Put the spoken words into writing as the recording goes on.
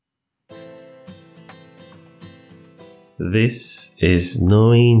This is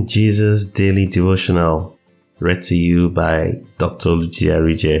Knowing Jesus Daily Devotional, read to you by Dr.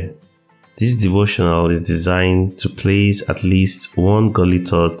 Arije. This devotional is designed to place at least one godly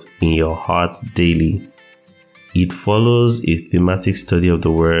thought in your heart daily. It follows a thematic study of the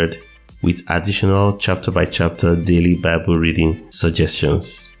Word with additional chapter-by-chapter daily Bible reading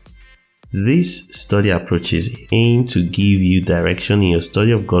suggestions. These study approaches aim to give you direction in your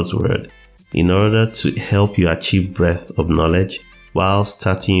study of God's Word in order to help you achieve breadth of knowledge while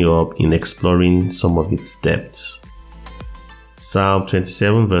starting you up in exploring some of its depths. Psalm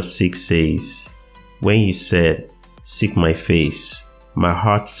 27 verse 6 says, "When you said, 'Seek my face,' my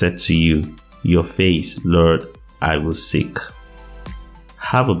heart said to you, 'Your face, Lord, I will seek.'"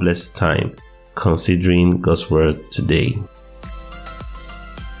 Have a blessed time considering God's Word today.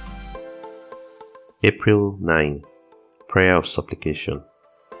 April 9. Prayer of Supplication.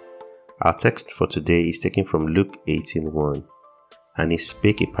 Our text for today is taken from Luke 18:1. "And he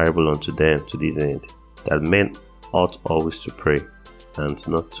spake a parable unto them to this end, that men ought always to pray, and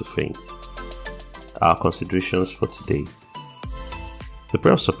not to faint." Our considerations for today. The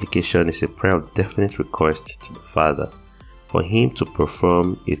prayer of supplication is a prayer of definite request to the Father for Him to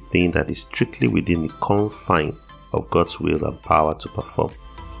perform a thing that is strictly within the confine of God's will and power to perform.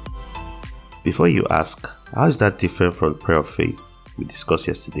 Before you ask, how is that different from prayer of faith we discussed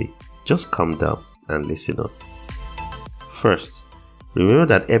yesterday? Just calm down and listen up. First, remember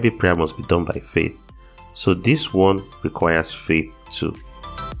that every prayer must be done by faith, so this one requires faith too.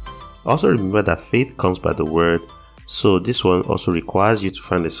 Also remember that faith comes by the Word, so this one also requires you to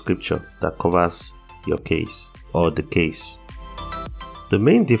find a scripture that covers your case or the case. The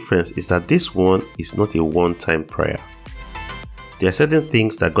main difference is that this one is not a one-time prayer. There are certain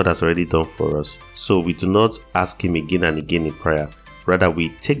things that God has already done for us, so we do not ask Him again and again in prayer. Rather, we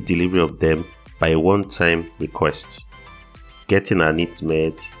take delivery of them by a one-time request. Getting our needs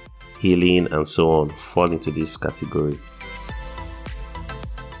met, healing, and so on fall into this category.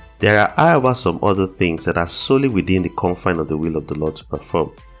 There are, however, some other things that are solely within the confine of the will of the Lord to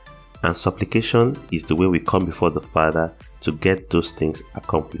perform, and supplication is the way we come before the Father to get those things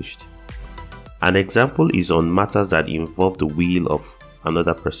accomplished. An example is on matters that involve the will of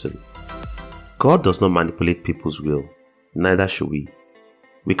another person. God does not manipulate people's will, neither should we.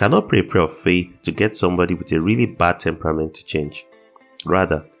 We cannot pray a prayer of faith to get somebody with a really bad temperament to change.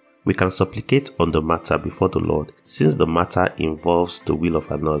 Rather, we can supplicate on the matter before the Lord, since the matter involves the will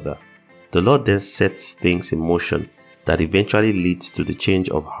of another. The Lord then sets things in motion that eventually leads to the change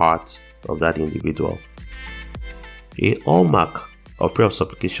of heart of that individual. A hallmark of prayer of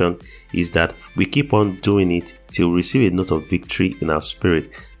supplication is that we keep on doing it till we receive a note of victory in our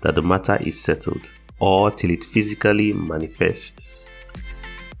spirit that the matter is settled, or till it physically manifests.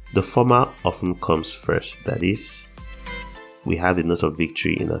 The former often comes first, that is, we have a note of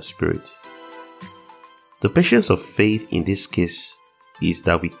victory in our spirit. The patience of faith in this case is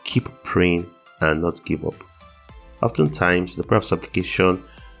that we keep praying and not give up. Oftentimes, the prayer of supplication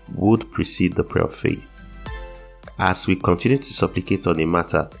would precede the prayer of faith. As we continue to supplicate on a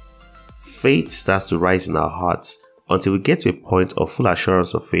matter, faith starts to rise in our hearts until we get to a point of full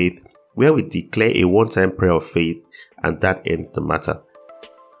assurance of faith where we declare a one-time prayer of faith, and that ends the matter.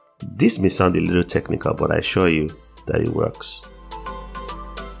 This may sound a little technical, but I assure you that it works.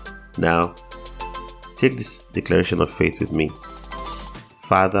 Now, take this declaration of faith with me.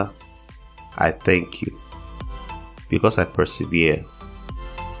 Father, I thank you because I persevere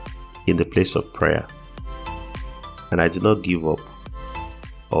in the place of prayer, and I do not give up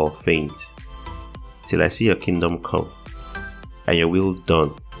or faint till I see your kingdom come and your will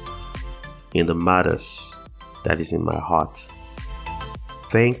done in the matters that is in my heart.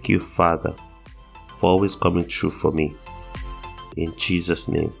 Thank you, Father, for always coming through for me. In Jesus'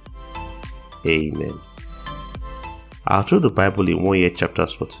 name, amen. Our Through the Bible in 1 Year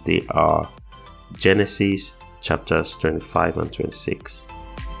chapters for today are Genesis chapters 25 and 26.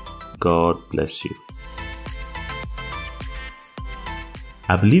 God bless you.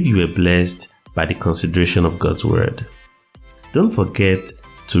 I believe you were blessed by the consideration of God's Word. Don't forget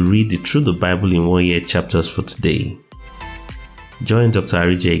to read the Through the Bible in 1 Year chapters for today. Join Dr.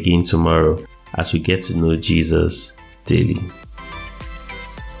 Arije again tomorrow as we get to know Jesus daily.